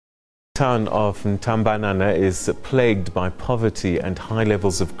The town of Ntambanana is plagued by poverty and high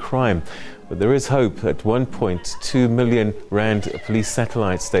levels of crime. But there is hope. At 1.2 million rand police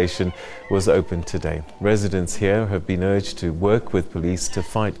satellite station was opened today. Residents here have been urged to work with police to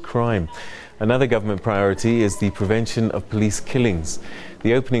fight crime. Another government priority is the prevention of police killings.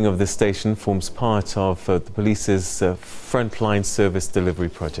 The opening of this station forms part of the police's frontline service delivery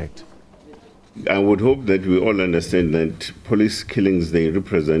project. I would hope that we all understand that police killings, they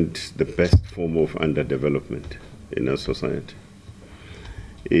represent the best form of underdevelopment in our society.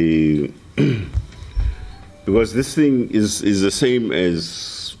 Because this thing is the same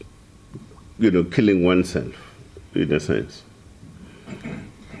as, killing oneself, in a sense.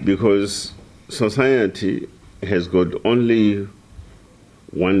 Because society has got only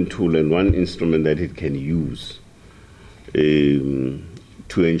one tool and one instrument that it can use to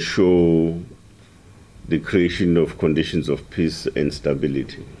ensure the creation of conditions of peace and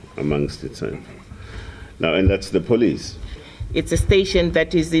stability amongst itself. Now, and that's the police. It's a station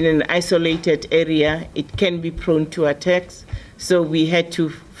that is in an isolated area. It can be prone to attacks. So we had to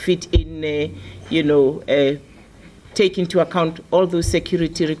fit in, take into account all those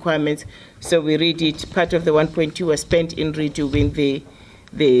security requirements. So we read it. Part of the 1.2 was spent in redoing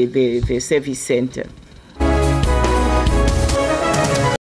the service center.